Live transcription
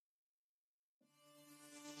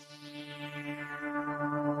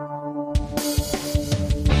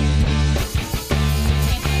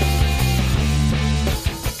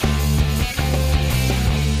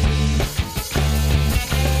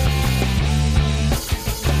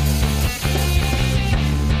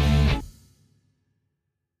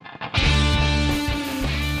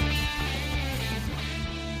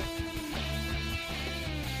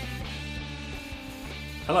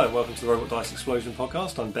Hello and welcome to the Robot Dice Explosion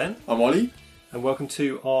podcast. I'm Ben. I'm Ollie. And welcome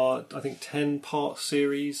to our, 10-part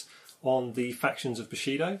series on the factions of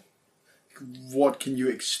Bushido. What can you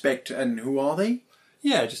expect and who are they?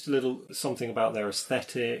 Yeah, just a little something about their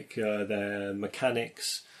aesthetic, their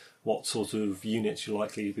mechanics, what sort of units you're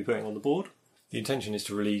likely to be putting on the board. The intention is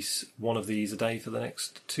to release one of these a day for the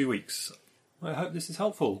next 2 weeks. I hope this is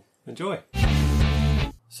helpful. Enjoy.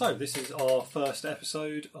 So, this is our first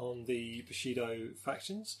episode on the Bushido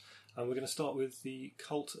factions, and we're going to start with the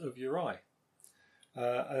Cult of Uri.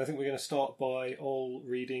 And I think we're going to start by all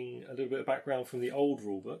reading a little bit of background from the old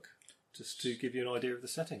rulebook, just to give you an idea of the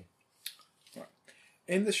setting. Right.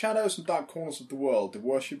 In the shadows and dark corners of the world, the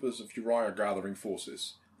worshippers of Uri are gathering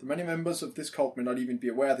forces. The many members of this cult may not even be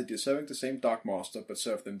aware that they are serving the same Dark Master, but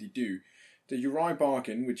serve them they do. The Uri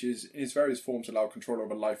bargain, which is in its various forms allow control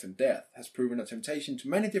over life and death, has proven a temptation to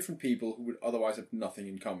many different people who would otherwise have nothing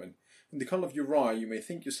in common. In the cult of Uri, you may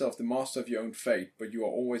think yourself the master of your own fate, but you are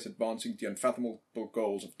always advancing the unfathomable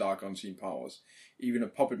goals of dark unseen powers. Even a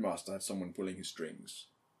puppet master has someone pulling his strings.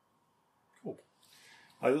 Cool.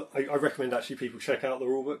 I recommend actually people check out the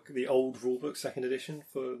rulebook, the old rulebook, 2nd edition,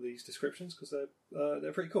 for these descriptions, because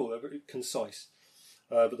they're pretty cool. They're very concise.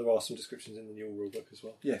 But there are some descriptions in the new rulebook as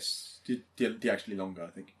well. Yes, they're actually longer, I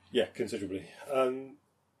think. Yeah, considerably.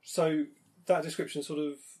 So that description sort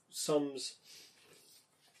of sums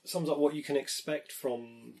up what you can expect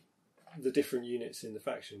from the different units in the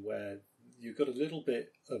faction, where you've got a little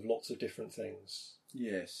bit of lots of different things.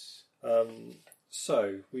 Yes.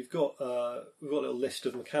 So we've got a little list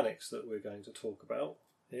of mechanics that we're going to talk about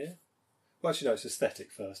here. Well, actually, no, it's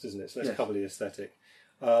aesthetic first, isn't it? So let's cover the aesthetic.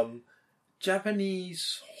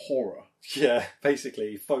 Japanese horror. Yeah,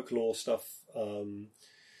 basically folklore stuff,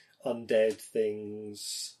 undead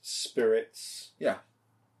things, spirits. Yeah.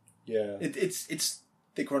 Yeah. It's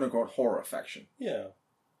the quote-unquote horror faction. Yeah.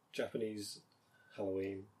 Japanese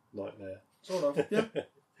Halloween nightmare. Sort of, yeah.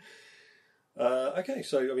 Okay,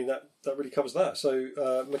 so I mean that really covers that.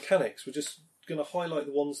 So mechanics, we're just going to highlight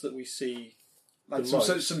the ones that we see like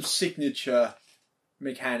some signature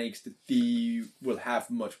mechanics that they will have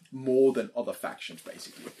much more than other factions,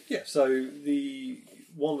 basically. Yeah, so the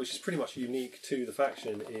one which is pretty much unique to the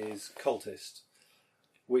faction is Cultist,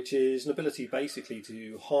 which is an ability basically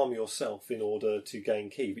to harm yourself in order to gain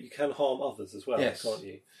ki, but you can harm others as well, can't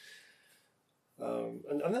you?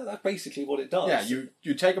 And that's basically what it does. Yeah,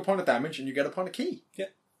 you take a point of damage and you get a point of ki. Yeah,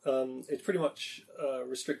 it's pretty much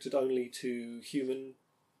restricted only to human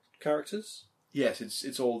characters. Yes,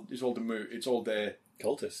 it's all the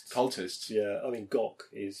Cultists. Yeah, I mean Gok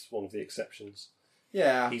is one of the exceptions.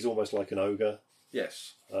 Yeah, he's almost like an ogre.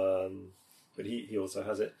 Yes, but he also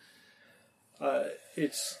has it.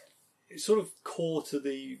 It's sort of core to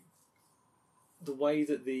the way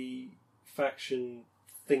that the faction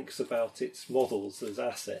thinks about its models as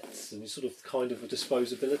assets, and it's sort of kind of a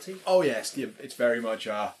disposability. Oh yes, it's very much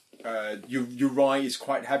Uri is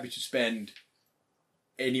quite happy to spend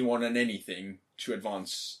anyone and anything to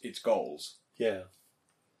advance its goals. Yeah.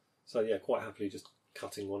 So yeah, quite happily just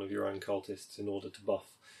cutting one of your own cultists in order to buff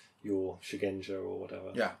your Shigenja or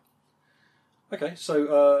whatever. Yeah. Okay,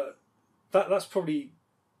 so that's probably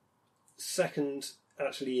second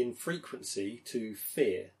actually in frequency to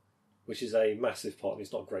Fear, which is a massive part. I mean,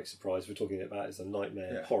 it's not a great surprise. We're talking about as a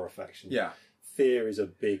nightmare horror faction. Yeah. Fear is a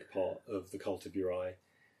big part of the Cult of Uri.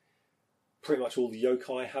 Pretty much all the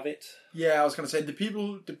yokai have it. Yeah, I was going to say the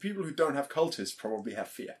people who don't have cultists probably have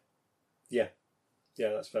fear. Yeah,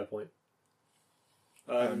 that's a fair point.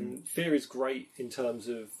 Fear is great in terms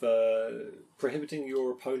of prohibiting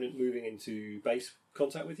your opponent moving into base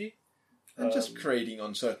contact with you. And just creating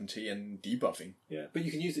uncertainty and debuffing. Yeah, but you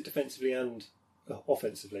can use it defensively and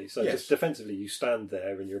offensively. So just defensively, you stand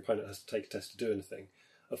there and your opponent has to take a test to do anything.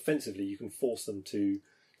 Offensively, you can force them to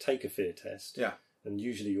take a fear test. Yeah. And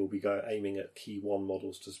usually you'll be aiming at key 1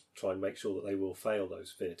 models to try and make sure that they will fail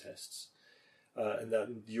those fear tests. And that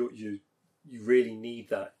you really need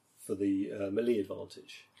that for the melee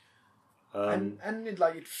advantage. And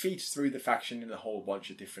it feeds through the faction in a whole bunch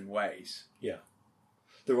of different ways. Yeah.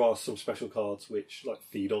 There are some special cards which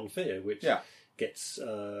feed on fear, which gets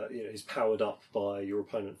is powered up by your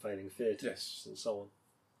opponent failing fear tests and so on.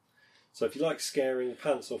 So if you like scaring the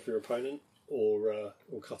pants off your opponent, or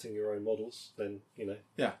cutting your own models, then,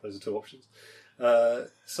 those are 2 options.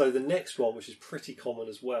 So the next one, which is pretty common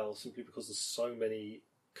as well, simply because there's so many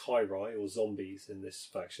Kairai, or zombies, in this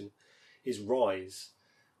faction, is Rise.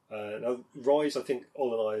 Now, Rise, I think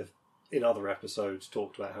Ol and I have, in other episodes,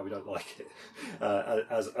 talked about how we don't like it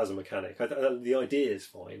as a mechanic. The idea is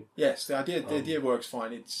fine. Yes, the idea works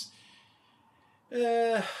fine. It's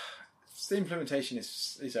the implementation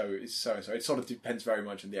is so. It sort of depends very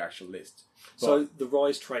much on the actual list. But, so the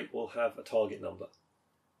rise trait will have a target number,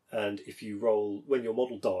 and if you roll when your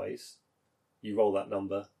model dies, you roll that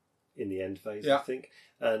number in the end phase, I think.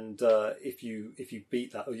 And if you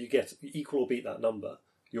beat that, or you get equal or beat that number,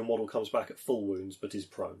 your model comes back at full wounds but is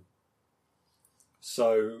prone.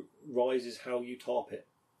 So rise is how you tarp it.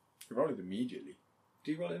 You roll it immediately.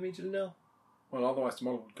 Do you roll it immediately now? Well, otherwise the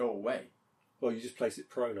model would go away. Well, you just place it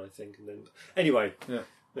prone, I think, and then anyway. Yeah.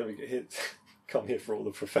 Then we come here for all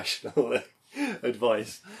the professional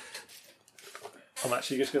advice. I'm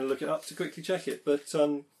actually just going to look it up to quickly check it, but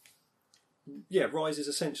rise is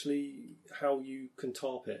essentially how you can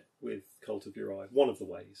tarp it with Cult of Uri. One of the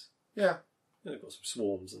ways. Yeah. They've got some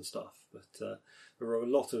swarms and stuff, but there are a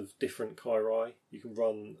lot of different Kyrai. You can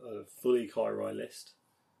run a fully Kyrai list,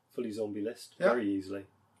 fully zombie list, very easily.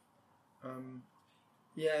 And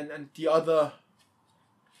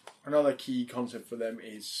another key concept for them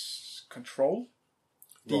is control.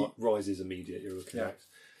 Rise is immediate, you're correct.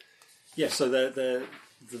 Yeah, so the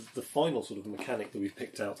final sort of mechanic that we've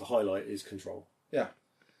picked out to highlight is control. Yeah.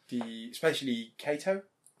 Especially Kato.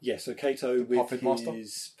 Yeah, so Kato with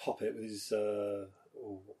his puppet, with his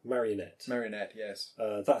marionette. Marionette, yes.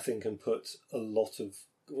 That thing can put a lot of,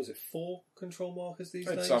 was it 4 control markers these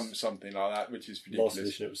days? Something like that, which is ridiculous. Last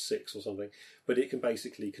edition it was 6 or something. But it can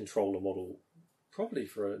basically control a model probably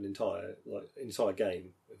for an entire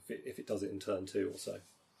game if it does it in turn 2 or so.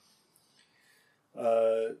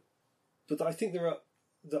 But I think there are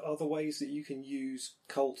other ways that you can use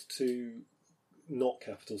Cult to not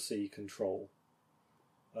capital C control.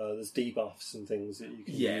 There's debuffs and things that you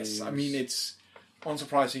can use. Yes, I mean, it's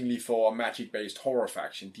unsurprisingly for a magic-based horror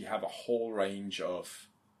faction, you have a whole range of,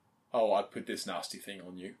 I put this nasty thing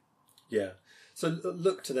on you. Yeah. So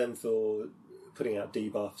look to them for putting out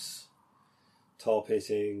debuffs, tar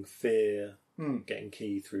pitting, fear, getting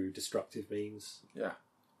key through destructive means. Yeah.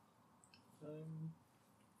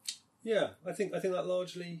 I think that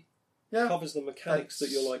largely covers the mechanics that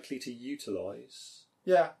you're likely to utilise.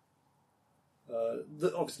 Yeah.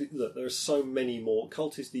 Obviously, look, there are so many more.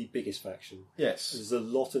 Cult is the biggest faction. Yes. There's a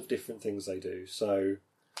lot of different things they do, so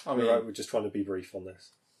we're just trying to be brief on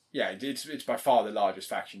this. Yeah, it's by far the largest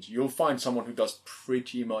faction. You'll find someone who does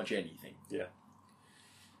pretty much anything. Yeah.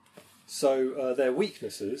 So their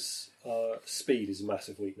weaknesses, speed is a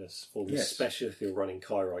massive weakness for them, especially if you're running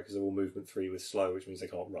Kyrai, because they're all movement 3 with slow, which means they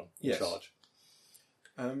can't run or charge.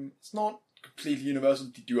 It's not completely universal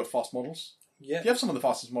to do fast models. Yeah. You have some of the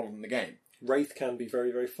fastest models in the game. Wraith can be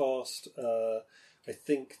very, very fast. I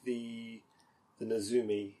think the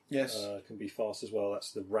Nazumi can be fast as well.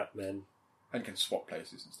 That's the Rat Men. And can swap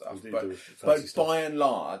places and stuff. But by and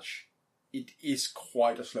large, it is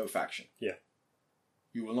quite a slow faction. Yeah.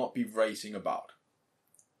 You will not be racing about.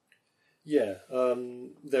 Yeah.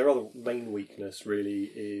 Their other main weakness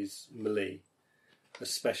really is melee,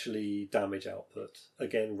 especially damage output.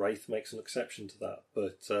 Again, Wraith makes an exception to that,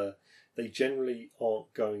 but they generally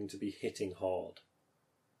aren't going to be hitting hard.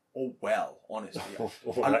 Oh, well, honestly.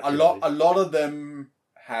 a lot of them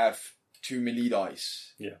have 2 melee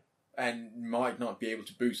dice. Yeah. And might not be able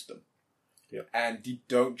to boost them. Yeah. And they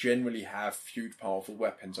don't generally have huge powerful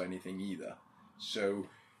weapons or anything either. So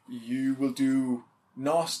you will do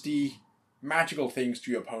nasty magical things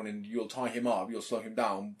to your opponent. You'll tie him up, you'll slow him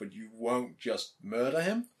down, but you won't just murder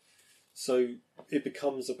him. So it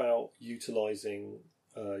becomes about utilising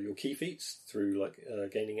your key feats through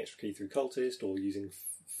gaining extra key through cultist, or using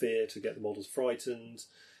fear to get the models frightened,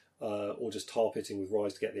 or just tar pitting with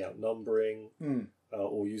rise to get the outnumbering,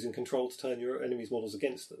 or using control to turn your enemy's models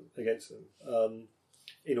against them,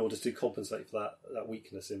 in order to compensate for that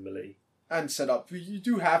weakness in melee. And set up. You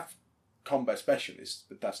do have combat specialists,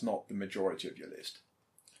 but that's not the majority of your list.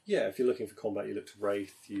 Yeah, if you're looking for combat, you look to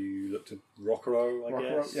Wraith, you look to Rockero, I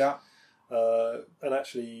guess. Yeah. And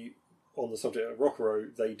actually, on the subject of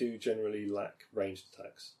Rockero, they do generally lack ranged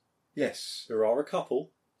attacks. Yes. There are a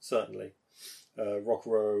couple, certainly.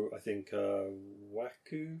 Rockero, I think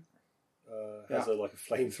Waku has a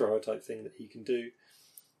flamethrower type thing that he can do,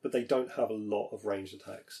 but they don't have a lot of ranged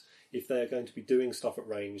attacks. If they're going to be doing stuff at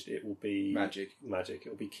ranged, it will be magic. It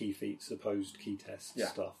will be key feats, opposed key tests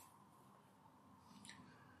stuff.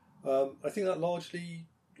 I think that largely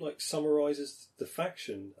summarises the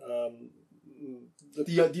faction.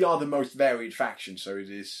 They are the most varied faction, so it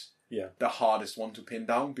is the hardest one to pin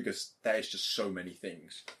down because there's just so many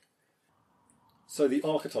things. So the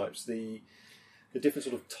archetypes, the different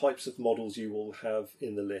sort of types of models you will have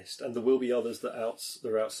in the list, and there will be others that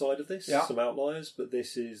are outside of this, some outliers, but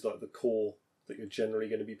this is the core that you're generally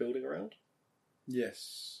going to be building around.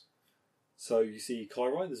 Yes. So you see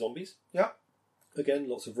Kairai, the zombies. Yeah. Again,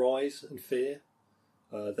 lots of rise and fear.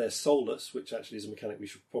 They're soulless, which actually is a mechanic we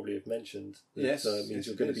should probably have mentioned. Yes. Means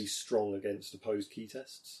you're going to be strong against opposed key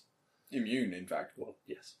tests. Immune, in fact. Well,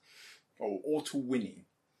 yes. Or auto-winning.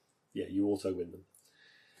 Yeah, you auto-win them.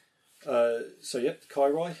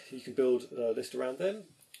 Kairai, you can build a list around them.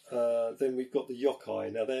 Then we've got the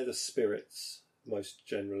yokai. Now, they're the spirits, most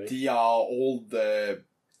generally. They are all the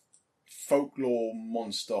folklore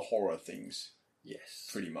monster horror things. Yes.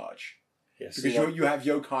 Pretty much. Yes. Because you have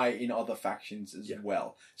yokai in other factions as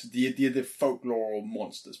well. So they're the folklore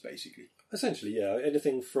monsters, basically. Essentially, yeah.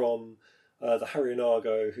 Anything from the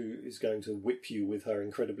Harionago, who is going to whip you with her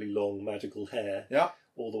incredibly long magical hair,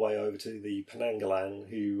 all the way over to the Penanggalang,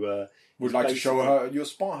 who would like to show her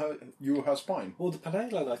her spine. Well, the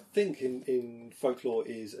Penanggalang, I think, in folklore,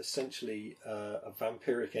 is essentially a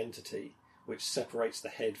vampiric entity which separates the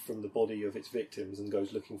head from the body of its victims and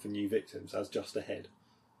goes looking for new victims as just a head.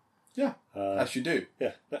 Yeah, as you do.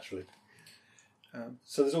 Yeah, naturally.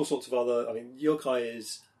 So there's all sorts of other... I mean, yokai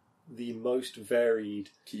is the most varied...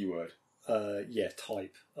 keyword.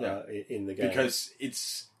 Type in the game. Because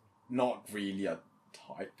it's not really a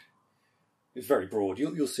type. It's very broad.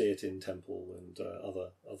 You'll see it in Temple and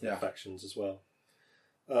other factions as well.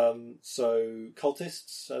 So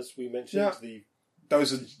cultists, as we mentioned,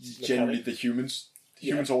 those are generally the humans.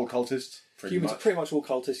 Humans are all cultists. Humans are pretty much all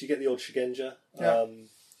cultists. You get the odd Shigenja.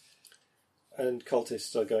 And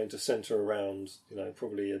cultists are going to centre around,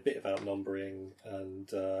 probably a bit of outnumbering and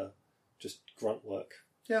just grunt work.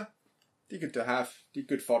 Yeah. They're good to have. They're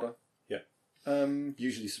good fodder. Yeah.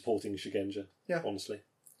 Usually supporting Shigenja, honestly.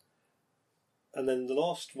 And then the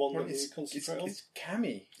last one that we concentrate on? It's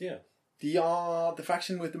Kami. Yeah. They are the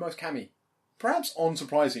faction with the most Kami. Perhaps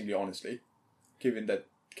unsurprisingly, honestly, given that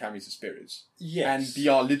Kami's are spirits. Yes. And they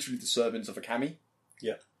are literally the servants of a Kami.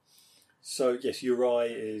 Yeah. So, yes, Yurai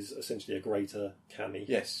is essentially a greater Kami.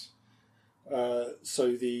 Yes.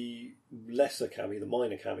 So the lesser Kami, the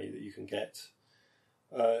minor Kami that you can get...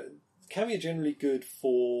 Kami are generally good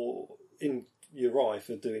in Yurai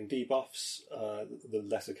for doing debuffs, the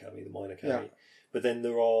lesser Kami, the minor Kami. Yeah. But then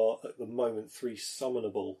there are, at the moment, 3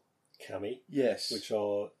 summonable Kami. Yes. Which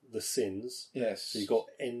are the sins. Yes. So you've got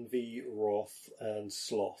Envy, Wrath, and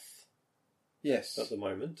Sloth. Yes. At the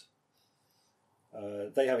moment.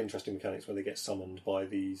 They have interesting mechanics where they get summoned by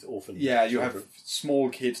these orphan children. You have small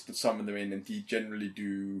kids that summon them in, and they generally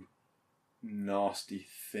do nasty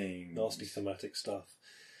things. Nasty thematic stuff.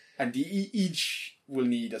 And each will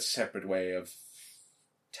need a separate way of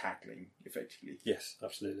tackling, effectively. Yes,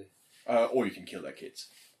 absolutely. Or you can kill their kids.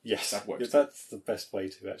 Yes, that works. That's the best way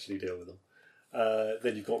to actually deal with them.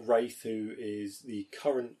 Then you've got Wraith, who is the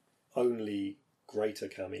current only greater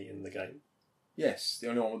Kami in the game. Yes, the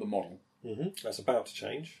only one with the model. Mm-hmm. That's about to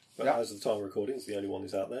change, but as of the time of recording, it's the only one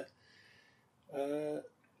who's out there. And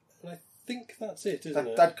I think that's it, isn't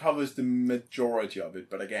it? That covers the majority of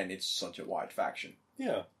it, but again, it's such a wide faction.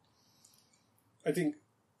 Yeah. I think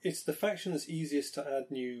it's the faction that's easiest to add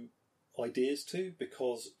new ideas to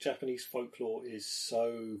because Japanese folklore is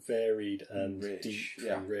so varied and rich. Deep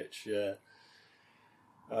and rich. Yeah.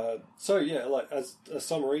 As a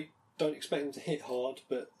summary, don't expect them to hit hard,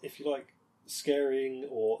 but if you like scaring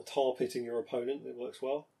or tar pitting your opponent, it works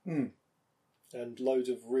well. And loads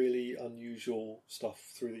of really unusual stuff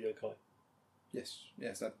through the yokai. Yes,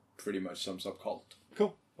 that pretty much sums up Cult.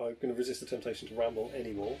 Cool. I'm going to resist the temptation to ramble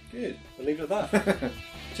anymore. Good. And leave it at that.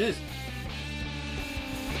 Cheers.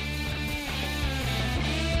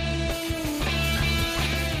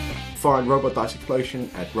 Find Robot Dice Explosion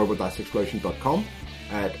at robotdiceexplosion.com,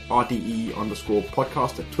 at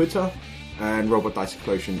RDE_podcast at Twitter, and Robot Dice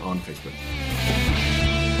Explosion on Facebook.